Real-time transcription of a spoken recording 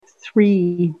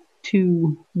Three,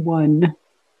 two, one.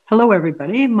 Hello,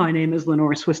 everybody. My name is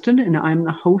Lenore Swystun, and I'm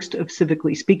the host of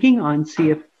Civically Speaking on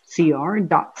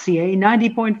CFCR.ca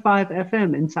 90.5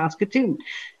 FM in Saskatoon.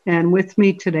 And with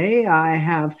me today, I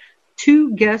have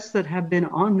two guests that have been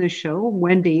on this show.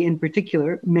 Wendy, in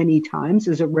particular, many times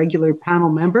is a regular panel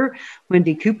member.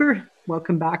 Wendy Cooper.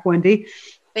 Welcome back, Wendy.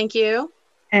 Thank you.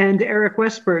 And Eric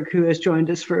Westberg, who has joined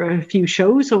us for a few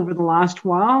shows over the last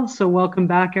while. So welcome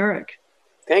back, Eric.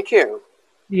 Thank you.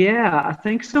 Yeah,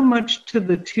 thanks so much to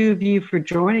the two of you for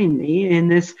joining me in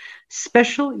this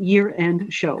special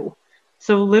year-end show.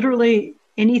 So literally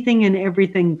anything and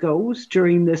everything goes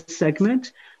during this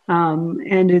segment.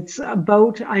 And it's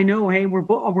about, I know, hey,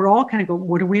 we're all kind of going,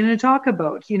 what are we going to talk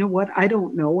about? You know what? I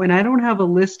don't know. And I don't have a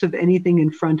list of anything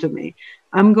in front of me.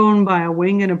 I'm going by a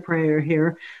wing and a prayer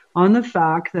here on the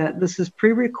fact that this is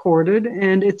pre-recorded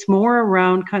and it's more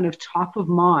around kind of top of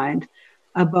mind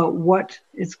about what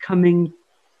is coming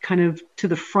kind of to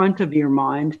the front of your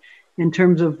mind in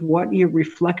terms of what you're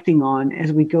reflecting on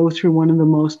as we go through one of the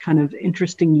most kind of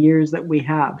interesting years that we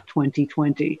have,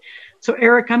 2020. So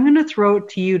Eric, I'm going to throw it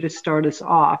to you to start us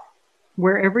off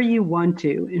wherever you want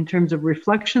to in terms of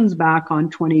reflections back on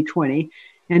 2020.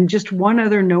 And just one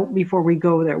other note before we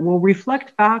go there, we'll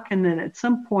reflect back and then at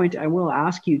some point I will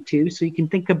ask you to, so you can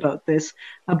think about this,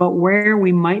 about where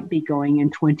we might be going in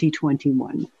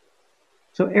 2021.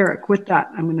 So Eric, with that,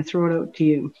 I'm going to throw it out to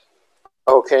you.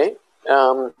 Okay.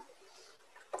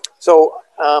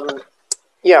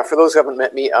 For those who haven't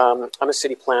met me, I'm a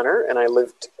city planner and I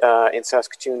lived in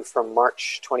Saskatoon from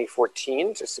March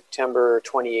 2014 to September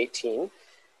 2018.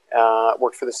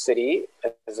 Worked for the city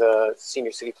as a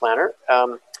senior city planner.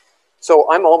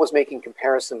 So I'm always making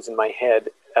comparisons in my head,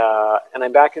 and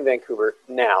I'm back in Vancouver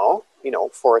now,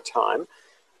 for a time.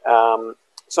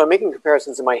 So I'm making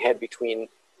comparisons in my head between,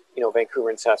 Vancouver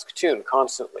and Saskatoon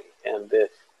constantly, and the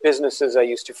businesses I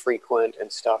used to frequent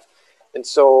and stuff. And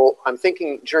so I'm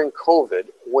thinking during COVID,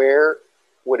 where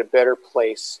would a better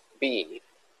place be,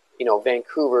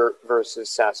 Vancouver versus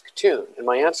Saskatoon? And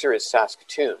my answer is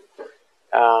Saskatoon.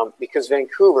 Because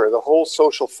Vancouver, the whole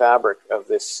social fabric of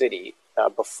this city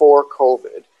before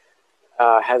COVID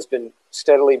has been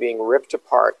steadily being ripped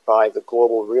apart by the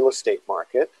global real estate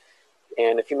market.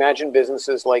 And if you imagine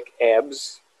businesses like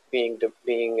Ebbs being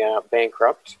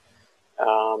bankrupt,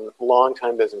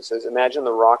 long-time businesses, imagine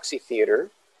the Roxy Theatre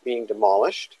being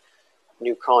demolished,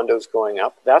 new condos going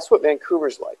up. That's what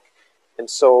Vancouver's like. And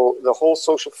so the whole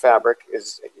social fabric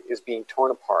is being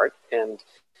torn apart, and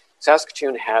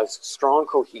Saskatoon has strong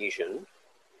cohesion.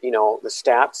 The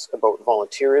stats about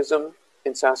volunteerism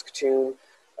in Saskatoon,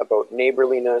 about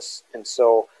neighborliness. And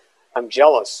so I'm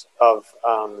jealous of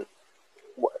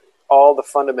all the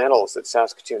fundamentals that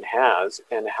Saskatoon has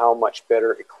and how much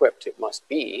better equipped it must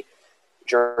be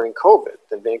during COVID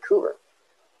than Vancouver.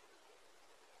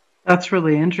 That's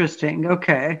really interesting.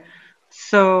 Okay.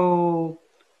 So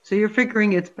you're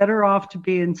figuring it's better off to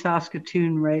be in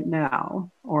Saskatoon right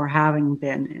now, or having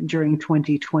been during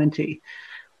 2020.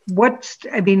 We're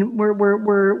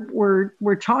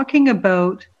talking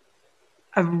about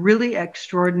a really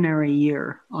extraordinary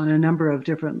year in a number of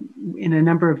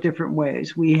different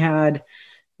ways. We had,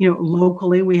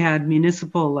 locally, we had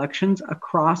municipal elections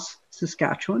across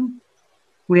Saskatchewan.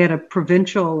 We had a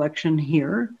provincial election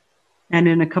here and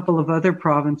in a couple of other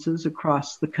provinces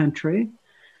across the country.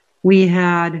 We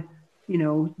had,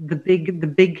 the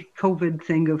big COVID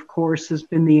thing, of course, has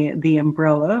been the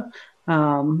umbrella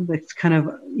that's kind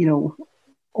of,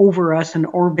 over us and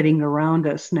orbiting around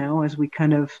us now as we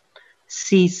kind of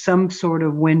see some sort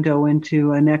of window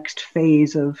into a next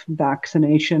phase of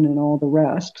vaccination and all the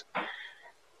rest.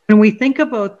 When we think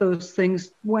about those things,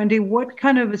 Wendy, what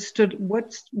has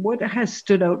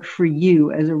stood out for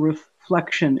you as a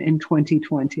reflection in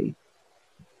 2020?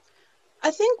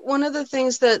 I think one of the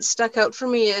things that stuck out for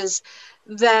me is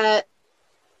that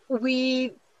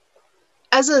we,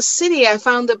 as a city, I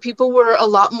found that people were a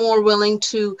lot more willing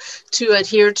to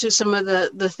adhere to some of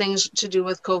the things to do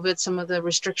with COVID, some of the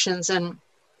restrictions, and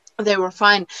they were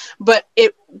fine. But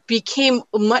it became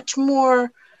much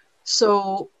more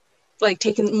so, like,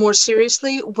 taken more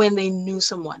seriously when they knew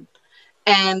someone.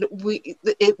 And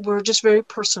we're just very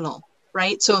personal.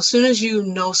 Right? So as soon as you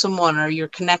know someone or you're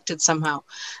connected somehow,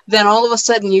 then all of a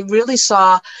sudden you really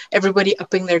saw everybody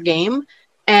upping their game.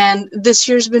 And this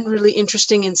year's been really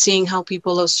interesting in seeing how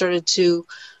people have started to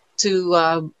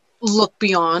look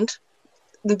beyond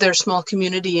their small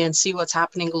community and see what's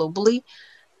happening globally,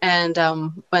 and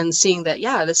seeing that,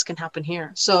 this can happen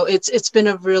here. So it's been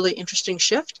a really interesting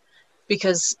shift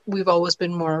because we've always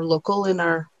been more local in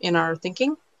our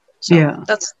thinking. So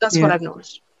that's what I've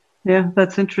noticed. Yeah,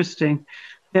 that's interesting.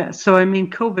 Yeah, so I mean,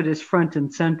 COVID is front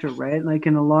and center, right? Like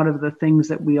in a lot of the things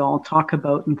that we all talk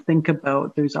about and think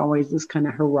about, there's always this kind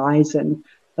of horizon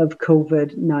of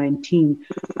COVID-19.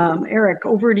 Eric,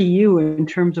 over to you in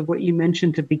terms of what you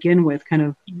mentioned to begin with, kind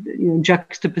of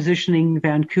juxtapositioning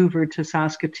Vancouver to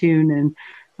Saskatoon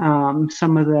and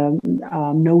some of the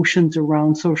notions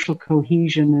around social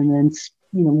cohesion, and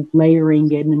then layering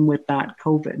it in with that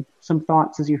COVID. Some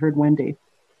thoughts as you heard Wendy.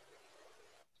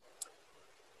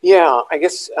 Yeah, I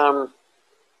guess,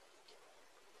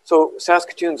 so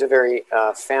Saskatoon's a very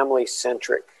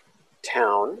family-centric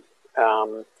town.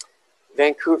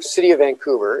 City of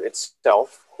Vancouver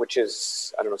itself, which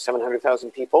is,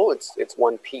 700,000 people, it's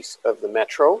one piece of the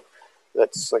metro.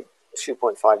 That's like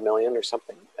 2.5 million or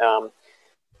something.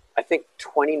 I think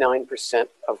 29%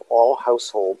 of all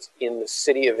households in the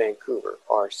city of Vancouver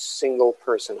are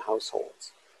single-person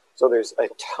households. So there's a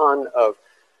ton of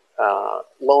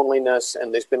loneliness,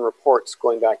 and there's been reports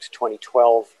going back to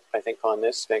 2012, I think, on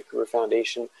this Vancouver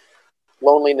Foundation.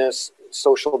 Loneliness,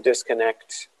 social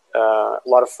disconnect, a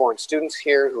lot of foreign students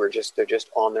here who are they're just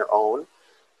on their own.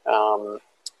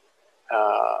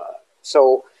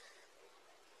 So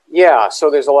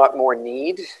there's a lot more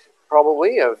need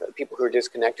probably of people who are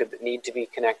disconnected that need to be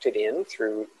connected in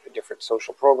through different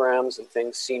social programs and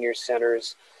things, senior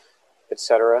centers,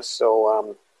 etc.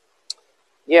 So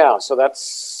so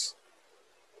that's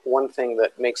one thing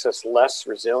that makes us less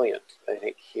resilient, I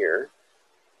think, here.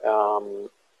 And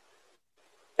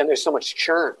there's so much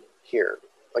churn here.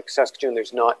 Like Saskatoon,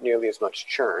 there's not nearly as much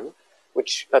churn,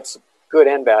 which that's a good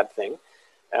and bad thing.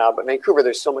 But Vancouver,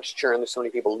 there's so much churn. There's so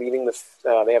many people leaving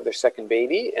they have their second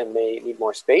baby and they need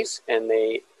more space, and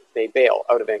they bail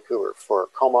out of Vancouver for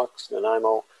Comox,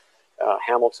 Nanaimo,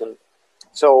 Hamilton.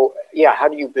 So how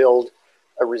do you build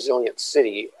a resilient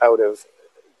city out of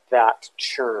that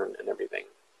churn and everything?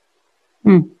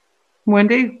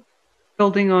 Wendy,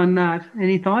 building on that,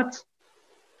 any thoughts?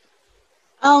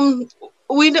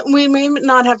 We may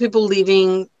not have people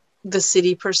leaving the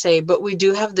city per se, but we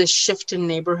do have this shift in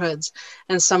neighborhoods,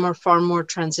 and some are far more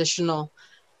transitional.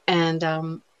 And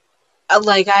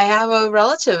like I have a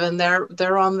relative, and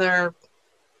they're on their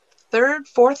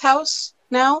fourth house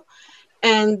now,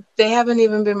 and they haven't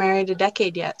even been married a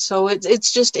decade yet. So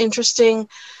it's just interesting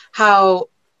how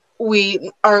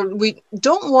we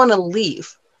don't want to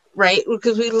leave, right?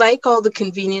 Because we like all the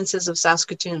conveniences of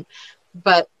Saskatoon,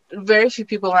 but very few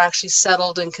people are actually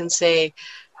settled and can say,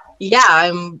 yeah,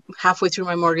 I'm halfway through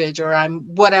my mortgage, or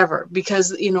I'm whatever,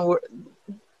 because we're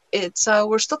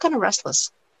still kind of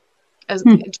restless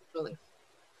really.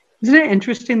 Isn't it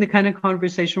interesting the kind of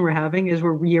conversation we're having as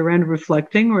we're year-end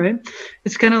reflecting, right?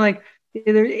 It's kind of like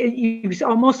you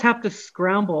almost have to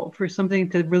scramble for something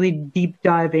to really deep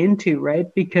dive into,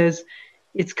 right? Because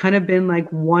it's kind of been like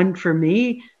one, for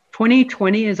me,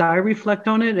 2020, as I reflect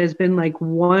on it, has been like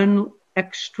one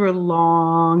extra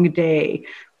long day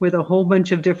with a whole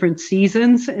bunch of different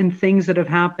seasons and things that have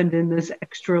happened in this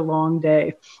extra long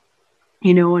day.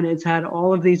 And it's had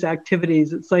all of these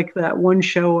activities. It's like that one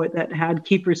show that had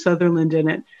Kiefer Sutherland in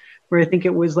it, where I think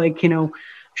it was like,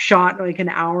 shot like an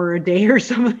hour a day or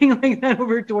something like that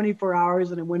over 24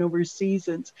 hours, and it went over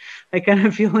seasons. I kind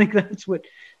of feel like that's what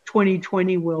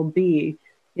 2020 will be.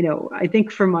 I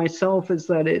think for myself is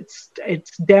that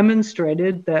it's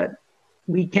demonstrated that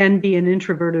we can be an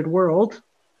introverted world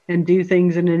and do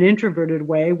things in an introverted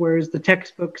way, whereas the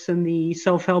textbooks and the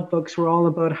self-help books were all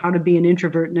about how to be an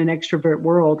introvert in an extrovert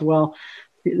world. Well,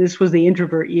 this was the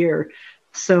introvert year.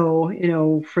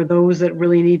 So, for those that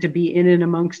really need to be in and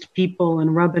amongst people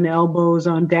and rubbing elbows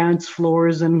on dance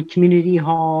floors and community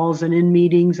halls and in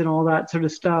meetings and all that sort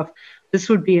of stuff, this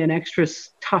would be an extra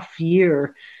tough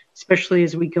year, especially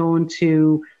as we go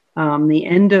into the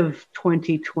end of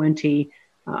 2020.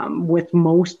 With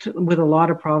a lot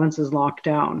of provinces locked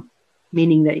down,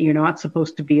 meaning that you're not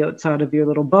supposed to be outside of your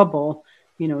little bubble,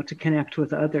 to connect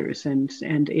with others. And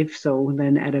if so,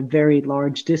 then at a very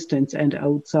large distance and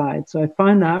outside. So I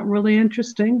find that really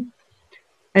interesting.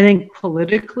 I think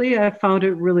politically, I found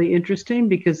it really interesting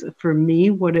because for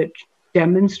me, what it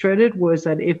demonstrated was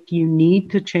that if you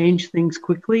need to change things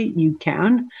quickly, you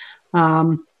can,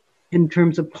 in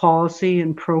terms of policy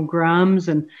and programs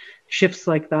and shifts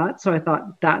like that. So I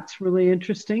thought that's really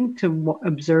interesting to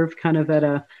observe kind of at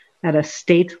a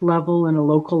state level and a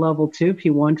local level too. If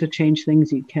you want to change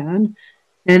things, you can.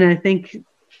 And I think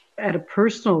at a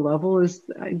personal level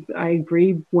I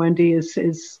agree, Wendy,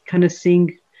 is kind of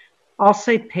seeing, I'll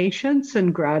say, patience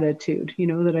and gratitude,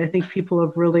 that I think people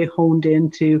have really honed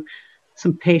into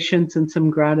some patience and some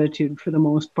gratitude for the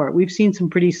most part. We've seen some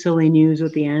pretty silly news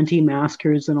with the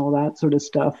anti-maskers and all that sort of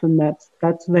stuff, and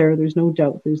that's there. There's no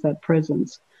doubt there's that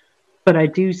presence. But I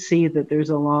do see that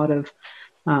there's a lot of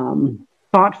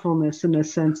thoughtfulness in a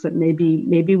sense that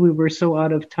maybe we were so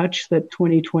out of touch that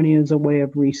 2020 is a way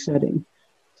of resetting.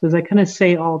 So as I kind of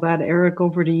say all that, Eric,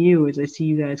 over to you as I see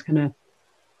you guys kind of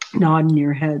nodding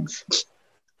your heads.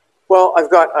 Well, I've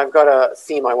got a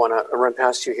theme I want to run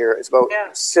past you here. It's about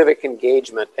civic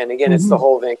engagement, and again, it's the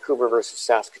whole Vancouver versus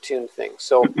Saskatoon thing.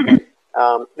 So,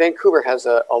 Vancouver has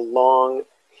a long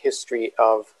history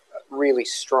of really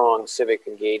strong civic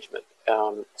engagement.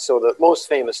 So the most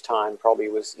famous time probably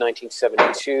was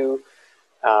 1972.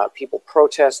 People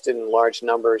protested in large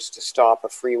numbers to stop a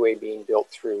freeway being built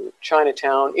through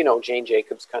Chinatown. You know, Jane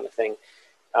Jacobs kind of thing.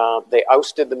 They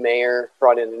ousted the mayor,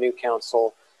 brought in a new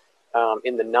council.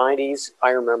 In the 90s,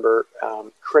 I remember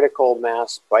critical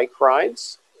mass bike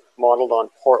rides modeled on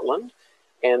Portland,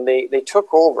 and they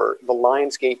took over the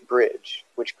Lionsgate Bridge,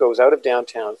 which goes out of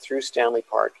downtown through Stanley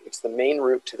Park. It's the main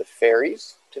route to the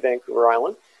ferries to Vancouver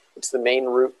Island. It's the main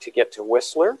route to get to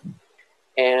Whistler,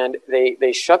 and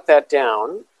they shut that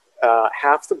down,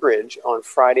 half the bridge on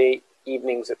Friday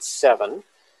evenings at 7,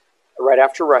 right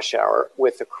after rush hour,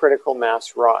 with a critical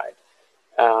mass ride.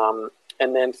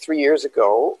 And then 3 years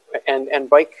ago, and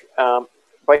bike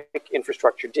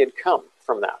infrastructure did come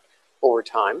from that over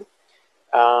time.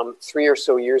 3 or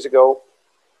so years ago,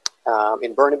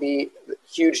 in Burnaby,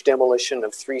 huge demolition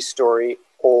of 3-story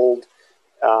old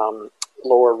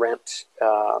lower rent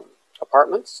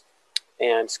apartments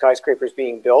and skyscrapers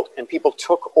being built, and people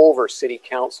took over city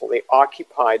council. They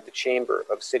occupied the chamber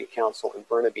of city council in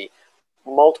Burnaby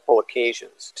multiple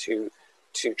occasions to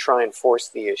try and force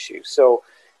the issue. So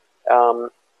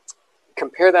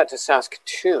compare that to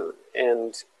Saskatoon,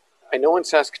 and I know in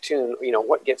Saskatoon, you know,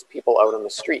 what gets people out on the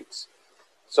streets.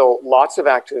 So lots of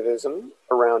activism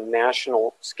around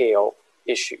national scale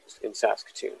issues in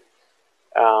Saskatoon.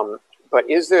 But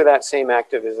is there that same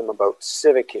activism about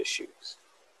civic issues?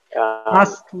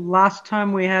 Last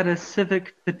time we had a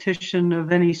civic petition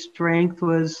of any strength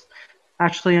was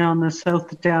actually on the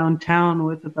south downtown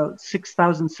with about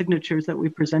 6,000 signatures that we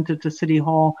presented to City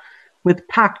Hall, with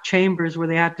packed chambers where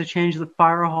they had to change the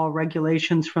fire hall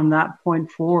regulations from that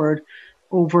point forward,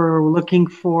 over looking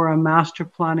for a master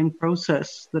planning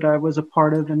process that I was a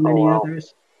part of, and many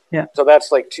others. Yeah. So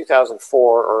that's like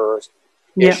 2004 or ish.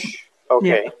 Yeah.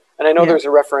 Okay. Yeah. And I know there's a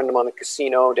referendum on the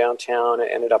casino downtown. It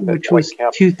ended up which at was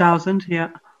Whitecap. 2000. Yeah.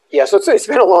 Yeah. So it's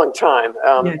been a long time.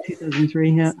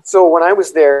 2003. Yeah. So when I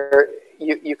was there,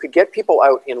 you could get people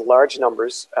out in large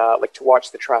numbers, like to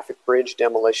watch the traffic bridge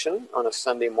demolition on a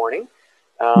Sunday morning.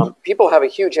 People have a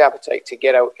huge appetite to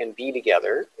get out and be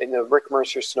together in the Rick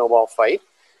Mercer snowball fight.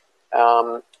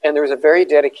 And there was a very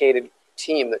dedicated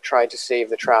team that tried to save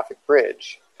the traffic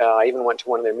bridge. I even went to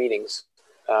one of their meetings.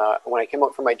 When I came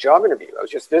out for my job interview, I was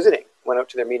just visiting, went out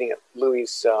to their meeting at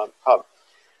Louis' pub.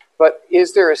 But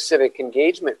is there a civic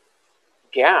engagement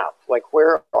gap? Like,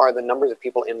 where are the numbers of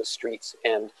people in the streets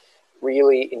and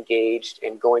really engaged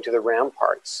and going to the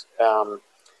ramparts?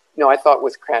 I thought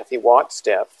with Kathy Watt's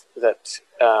death that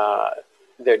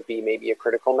there'd be maybe a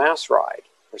critical mass ride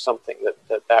or something,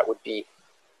 that would be,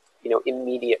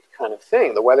 immediate kind of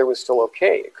thing. The weather was still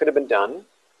okay. It could have been done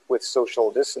with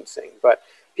social distancing, but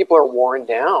people are worn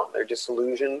down. They're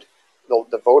disillusioned.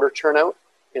 The voter turnout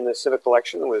in the civic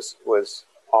election was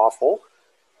awful.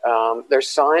 There's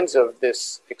signs of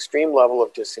this extreme level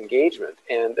of disengagement,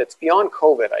 and it's beyond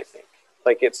COVID, I think.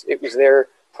 Like it was there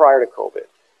prior to COVID.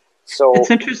 So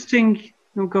it's interesting.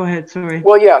 Oh, go ahead. Sorry.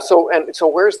 Well, yeah. So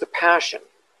where's the passion?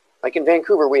 Like in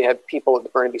Vancouver, we had people at the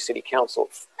Burnaby City Council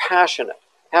passionate,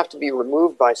 have to be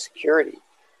removed by security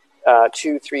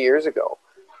 2-3 years ago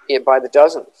by the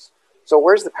dozens. So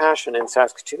where's the passion in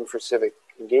Saskatoon for civic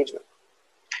engagement?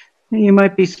 You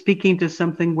might be speaking to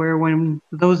something where, when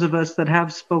those of us that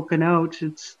have spoken out,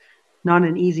 it's not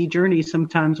an easy journey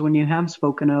sometimes when you have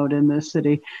spoken out in this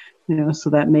city, so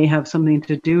that may have something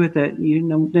to do with it. You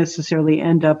don't necessarily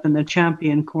end up in the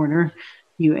champion corner.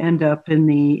 You end up in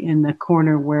the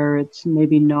corner where it's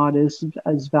maybe not as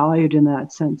valued in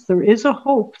that sense. There is a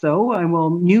hope, though. I will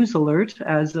news alert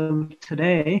as of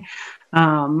today,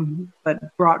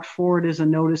 but brought forward as a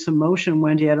notice of motion,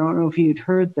 Wendy. I don't know if you'd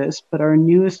heard this, but our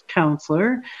newest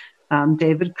councillor,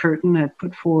 David Curtin, had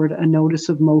put forward a notice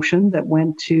of motion that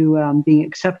went to being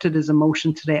accepted as a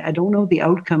motion today. I don't know the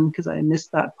outcome because I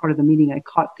missed that part of the meeting. I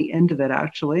caught the end of it,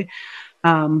 actually.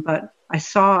 But I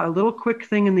saw a little quick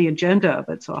thing in the agenda of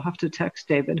it, so I'll have to text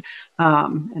David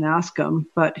and ask him.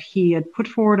 But he had put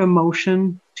forward a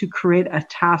motion to create a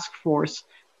task force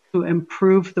to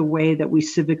improve the way that we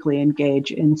civically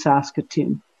engage in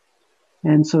Saskatoon.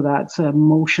 And so that's a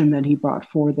motion that he brought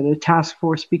forward, that a task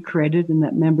force be created and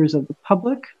that members of the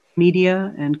public,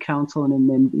 media, and council and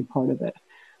admin be part of it.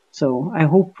 So I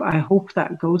hope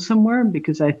that goes somewhere,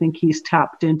 because I think he's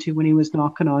tapped into, when he was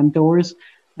knocking on doors,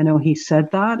 I know he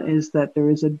said that, is that there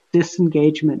is a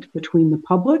disengagement between the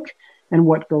public and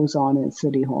what goes on at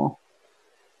City Hall.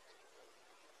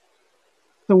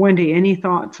 So Wendy, any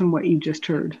thoughts on what you just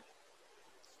heard?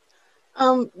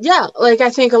 Yeah, like I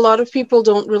think a lot of people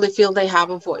don't really feel they have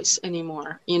a voice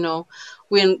anymore. You know,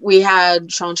 when we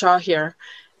had Sean Shaw here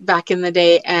back in the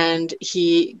day, and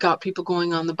he got people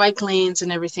going on the bike lanes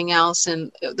and everything else,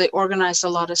 and they organized a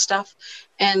lot of stuff.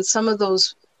 And some of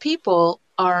those people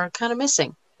are kind of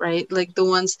missing, right? Like the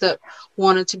ones that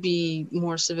wanted to be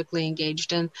more civically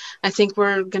engaged. And I think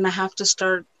we're going to have to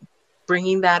start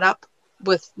bringing that up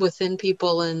within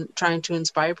people and trying to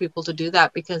inspire people to do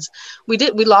that, because we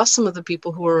lost some of the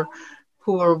people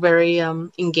who were very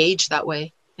engaged that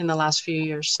way in the last few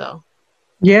years. So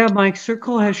yeah, my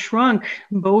circle has shrunk,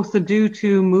 both due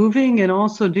to moving and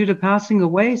also due to passing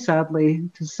away, sadly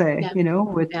to say. Yeah. You know,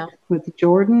 with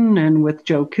Jordan and with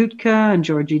Joe Kutka and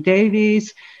Georgie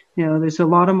Davies. You know, there's a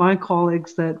lot of my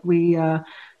colleagues that we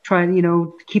try to, you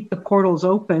know, keep the portals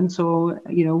open. So,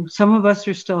 you know, some of us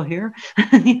are still here,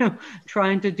 you know,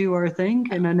 trying to do our thing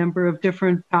in a number of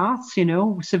different paths, you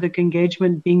know, civic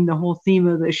engagement being the whole theme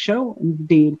of this show,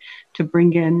 indeed, to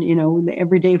bring in, you know, the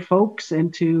everyday folks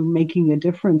into making a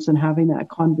difference and having that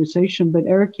conversation. But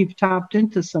Eric, you've tapped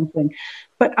into something.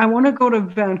 But I want to go to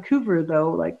Vancouver,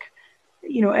 though. Like,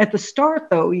 you know, at the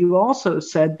start, though, you also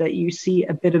said that you see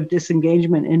a bit of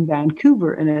disengagement in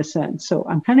Vancouver in a sense. So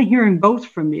I'm kind of hearing both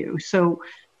from you. So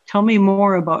tell me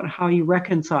more about how you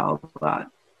reconcile that.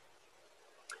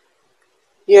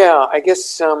 Yeah, I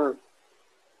guess, well,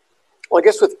 I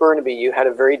guess with Burnaby, you had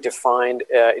a very defined,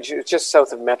 it's just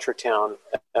south of Metrotown,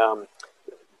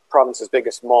 province's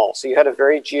biggest mall. So you had a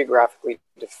very geographically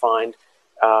defined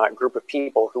group of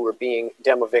people who were being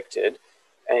demo-evicted.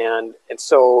 And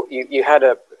so you had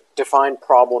a defined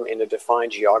problem in a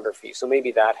defined geography. So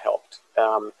maybe that helped.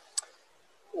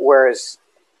 Whereas,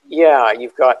 yeah,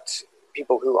 you've got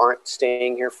people who aren't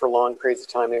staying here for long periods of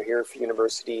time. They're here for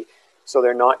university. So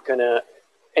they're not going to,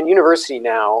 and university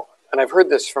now, and I've heard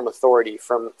this from authority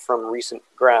from recent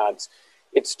grads,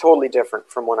 it's totally different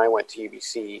from when I went to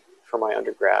UBC for my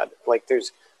undergrad. Like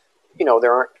there's, you know,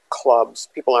 there aren't clubs.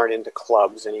 People aren't into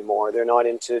clubs anymore. They're not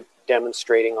into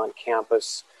demonstrating on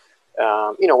campus.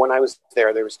 You know, when I was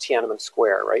there was Tiananmen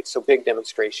Square, right? So big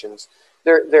demonstrations.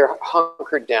 They're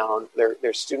hunkered down.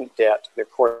 Their student debt, their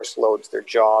course loads, their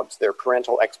jobs, their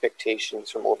parental expectations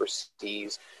from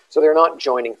overseas. So they're not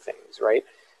joining things, right?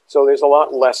 So there's a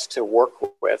lot less to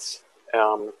work with.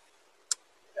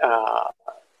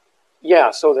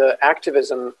 Yeah, so the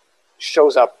activism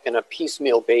shows up in a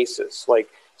piecemeal basis, like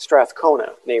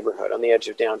Strathcona neighborhood on the edge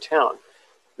of downtown.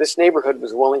 This neighborhood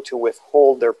was willing to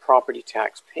withhold their property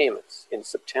tax payments in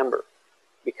September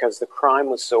because the crime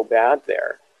was so bad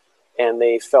there and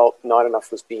they felt not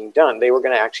enough was being done. They were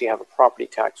going to actually have a property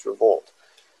tax revolt.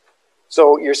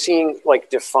 So you're seeing like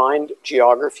defined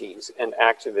geographies and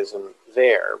activism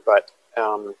there, but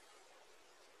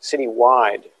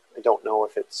citywide, I don't know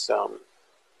if it's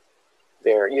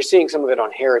there. You're seeing some of it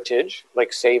on heritage,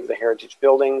 like Save the Heritage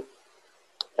Building,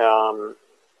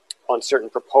 on certain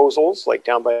proposals, like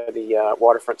down by the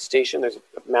waterfront station, there's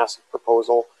a massive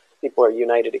proposal. People are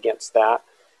united against that.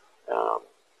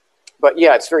 But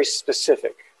yeah, it's very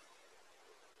specific.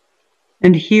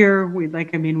 And here, we've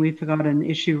got an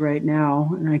issue right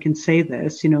now, and I can say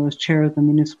this, you know, as chair of the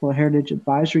Municipal Heritage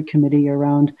Advisory Committee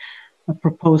around a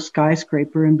proposed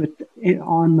skyscraper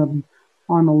on the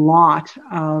lot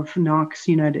of Knox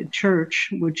United Church,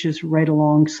 which is right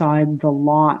alongside the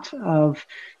lot of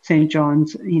St.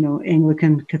 John's, you know,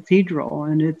 Anglican Cathedral.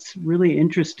 And it's really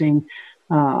interesting,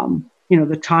 you know,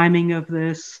 the timing of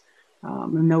this. The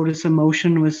notice of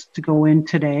motion was to go in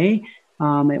today.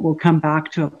 It will come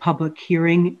back to a public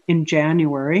hearing in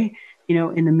January, you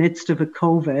know, in the midst of a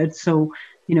COVID. So,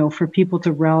 you know, for people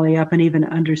to rally up and even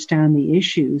understand the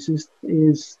issues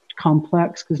is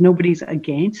complex, because nobody's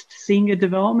against seeing a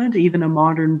development, even a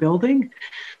modern building.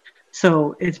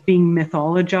 So it's being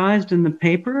mythologized in the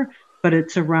paper, but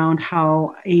it's around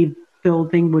how a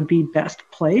building would be best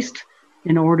placed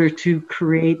in order to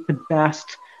create the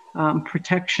best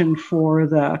protection for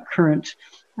the current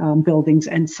buildings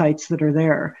and sites that are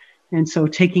there. And so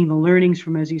taking the learnings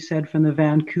from, as you said, from the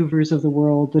Vancouvers of the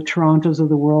world, the Torontos of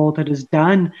the world, that has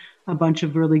done a bunch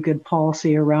of really good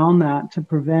policy around that to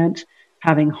prevent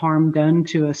having harm done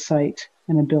to a site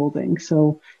and a building.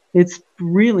 So It's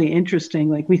really interesting.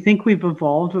 Like, we think we've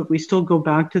evolved, but we still go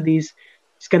back to these,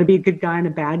 there's got to be a good guy and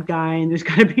a bad guy, and there's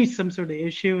got to be some sort of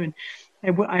issue. And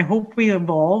I hope we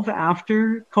evolve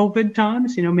after COVID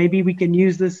times. You know, maybe we can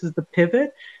use this as the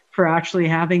pivot for actually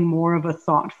having more of a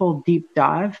thoughtful deep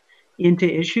dive into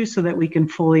issues so that we can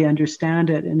fully understand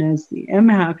it. And as the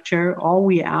MHAC chair, all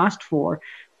we asked for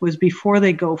was, before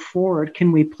they go forward,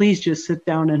 can we please just sit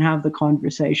down and have the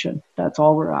conversation? That's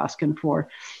all we're asking for,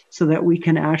 so that we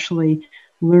can actually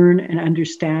learn and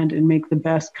understand and make the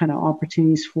best kind of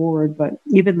opportunities forward. But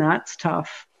even that's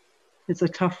tough. It's a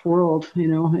tough world, you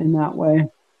know, in that way.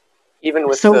 Even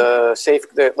with the safe,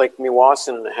 like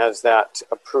Meewasin has that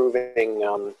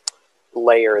approving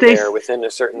layer there within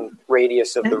a certain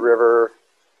radius of the river.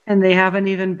 And they haven't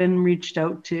even been reached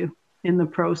out to in the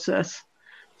process.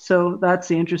 So that's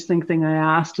the interesting thing I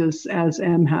asked as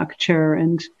MHAC chair.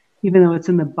 And even though it's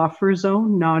in the buffer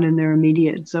zone, not in their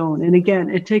immediate zone. And again,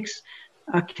 it takes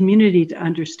a community to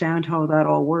understand how that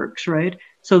all works, right?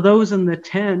 So those in the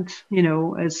tent, you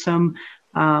know, as some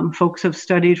folks have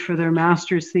studied for their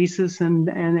master's thesis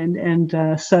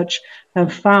and such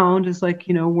have found, is like,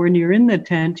 you know, when you're in the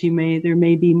tent, there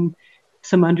may be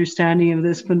some understanding of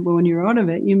this, but when you're out of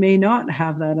it, you may not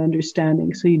have that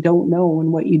understanding. So you don't know,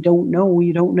 and what you don't know,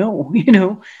 you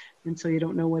know, and so you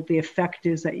don't know what the effect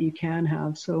is that you can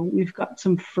have. So we've got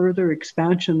some further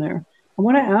expansion there. I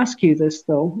want to ask you this,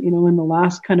 though, you know, in the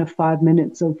last kind of 5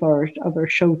 minutes of our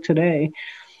show today,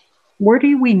 where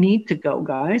do we need to go,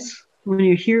 guys?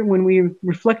 When we're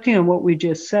reflecting on what we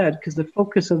just said, because the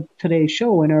focus of today's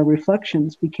show and our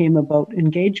reflections became about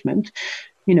engagement,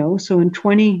 you know, so in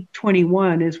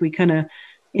 2021, as we kind of,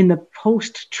 in the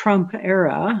post-Trump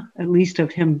era, at least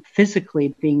of him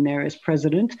physically being there as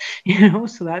president, you know,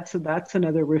 so that's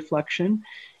another reflection.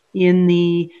 In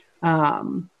the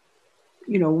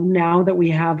you know, now that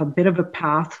we have a bit of a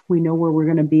path, we know where we're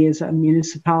going to be as a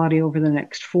municipality over the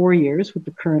next 4 years with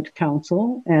the current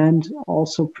council, and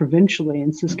also provincially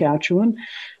in Saskatchewan.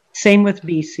 Same with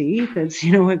BC, that's,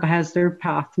 you know, it has their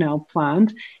path now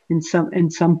planned in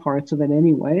some parts of it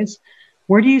anyways.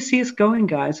 Where do you see us going,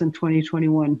 guys, in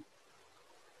 2021?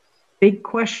 Big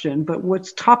question, but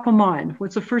what's top of mind?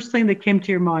 What's the first thing that came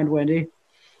to your mind, Wendy?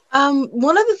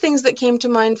 One of the things that came to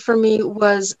mind for me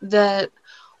was that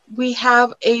we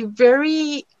have a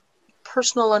very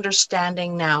personal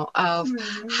understanding now of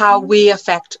how we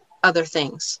affect other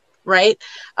things, right?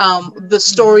 The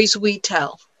stories we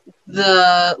tell,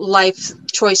 the life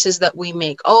choices that we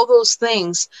make, all those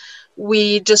things,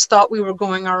 we just thought we were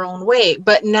going our own way.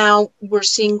 But now we're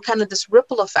seeing kind of this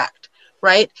ripple effect,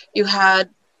 right? You had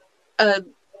a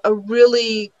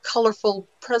really colorful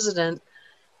president,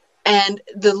 and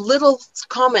the little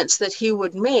comments that he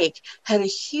would make had a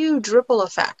huge ripple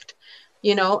effect,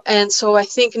 you know? And so I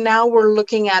think now we're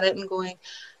looking at it and going,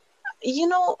 you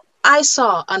know, I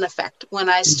saw an effect when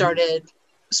I started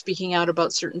speaking out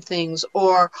about certain things,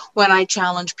 or when I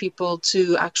challenge people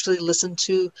to actually listen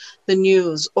to the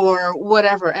news or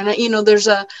whatever. And, you know,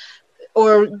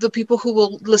 or the people who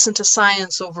will listen to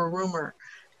science over rumor.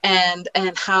 And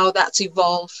how that's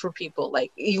evolved for people,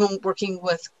 like even working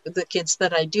with the kids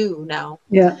that I do now.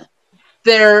 Yeah.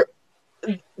 Their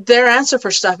answer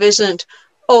for stuff isn't,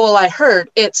 oh, well, I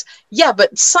heard. It's, yeah,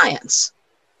 but science,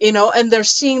 you know, and they're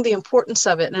seeing the importance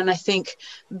of it. And I think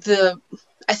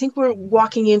we're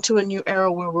walking into a new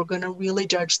era where we're going to really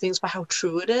judge things by how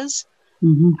true it is,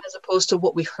 as opposed to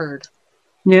what we heard.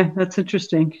 Yeah, that's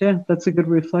interesting. Yeah, that's a good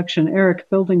reflection.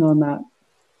 Eric, building on that.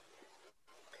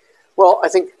 Well, I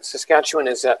think Saskatchewan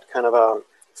is at kind of a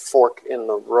fork in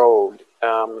the road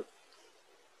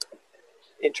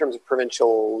in terms of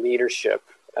provincial leadership.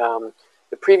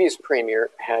 The previous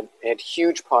premier had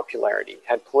huge popularity,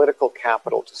 had political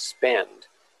capital to spend,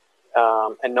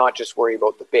 and not just worry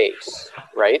about the base,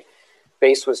 right?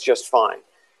 Base was just fine.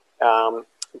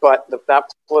 But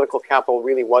that political capital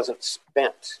really wasn't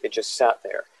spent. It just sat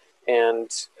there. And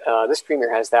this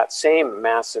premier has that same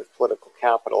massive political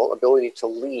capital, ability to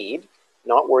lead,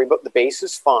 not worry about the base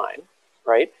is fine,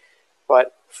 right?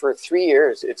 But for 3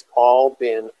 years, it's all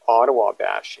been Ottawa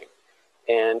bashing.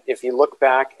 And if you look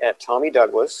back at Tommy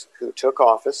Douglas, who took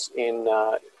office in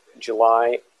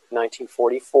July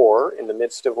 1944 in the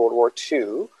midst of World War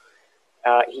II,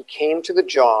 he came to the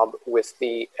job with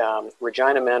the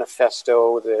Regina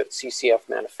Manifesto, the CCF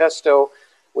Manifesto,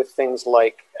 with things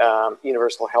like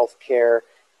universal health care.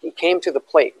 He came to the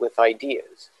plate with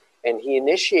ideas, and he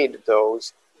initiated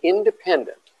those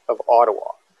independent of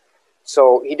Ottawa.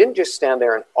 So he didn't just stand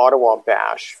there and Ottawa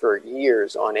bash for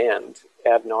years on end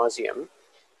ad nauseum.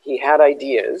 He had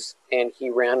ideas, and he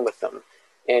ran with them.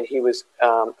 And he was,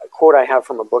 a quote I have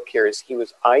from a book here is, he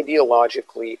was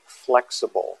ideologically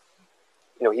flexible.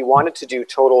 You know, he wanted to do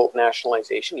total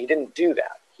nationalization. He didn't do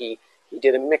that. He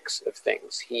did a mix of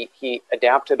things. He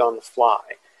adapted on the fly.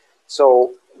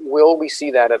 So will we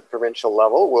see that at provincial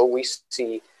level? Will we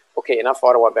see, okay, enough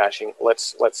Ottawa bashing.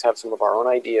 Let's have some of our own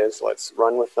ideas. Let's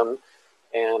run with them,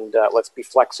 and let's be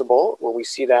flexible. Will we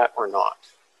see that or not?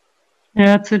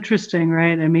 Yeah, it's interesting,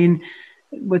 right? I mean,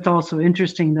 what's also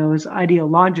interesting though is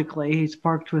ideologically he's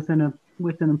parked within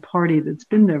a party that's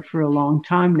been there for a long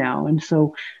time now, and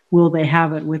so will they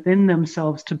have it within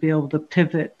themselves to be able to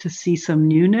pivot to see some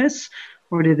newness,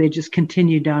 or do they just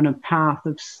continue down a path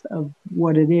of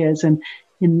what it is? And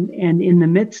in the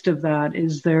midst of that,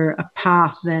 is there a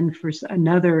path then for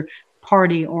another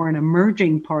party or an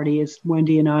emerging party, as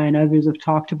Wendy and I and others have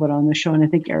talked about on the show, and I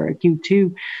think Eric, you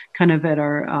too, kind of at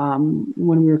our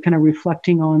when we were kind of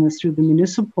reflecting on this through the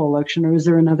municipal election, or is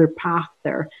there another path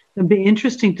there? It'd be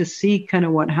interesting to see kind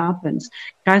of what happens.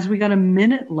 Guys, we got a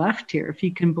minute left here, if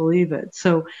you can believe it.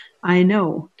 So I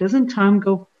know, doesn't time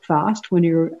go fast when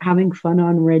you're having fun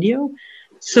on radio?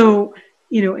 So,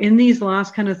 you know, in these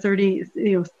last kind of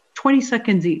 20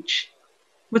 seconds each,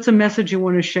 what's a message you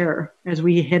want to share as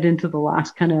we head into the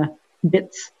last kind of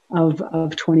bits of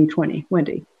 2020?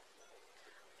 Wendy?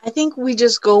 I think we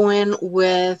just go in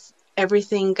with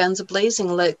everything guns a-blazing.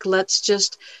 Like, let's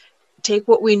just take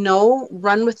what we know,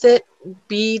 run with it,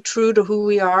 be true to who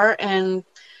we are, and,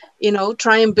 you know,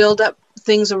 try and build up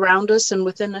things around us and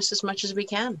within us as much as we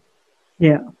can.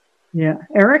 Yeah. Yeah.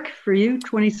 Eric, for you,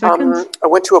 20 seconds? I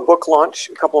went to a book launch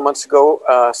a couple of months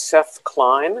ago. Seth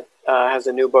Klein has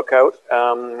a new book out.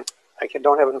 I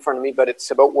don't have it in front of me, but it's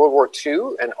about World War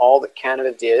II and all that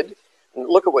Canada did. And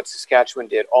look at what Saskatchewan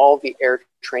did. All the air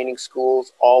training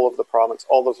schools, all of the province,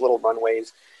 all those little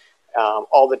runways,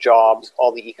 all the jobs,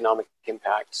 all the economic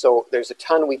impact. So there's a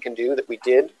ton we can do that we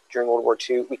did during World War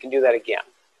II. We can do that again.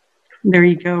 There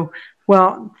you go.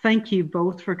 Well, thank you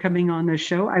both for coming on the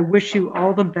show. I wish you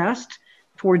all the best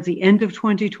towards the end of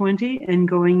 2020 and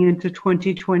going into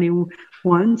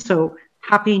 2021. So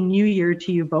Happy New Year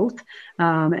to you both.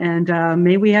 And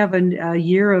may we have a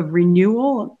year of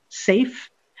renewal, safe,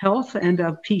 health, and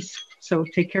peace. So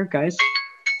take care, guys.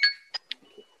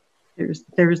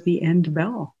 There's the end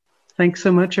bell. Thanks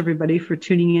so much, everybody, for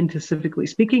tuning in to Civically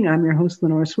Speaking. I'm your host,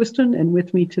 Lenore Swystun, and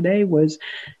with me today was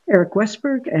Eric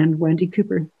Westberg and Wendy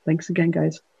Cooper. Thanks again,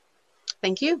 guys.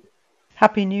 Thank you.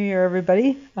 Happy New Year,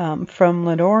 everybody, from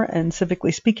Lenore and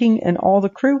Civically Speaking and all the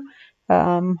crew.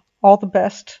 All the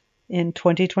best in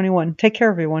 2021. Take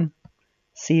care, everyone.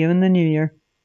 See you in the new year.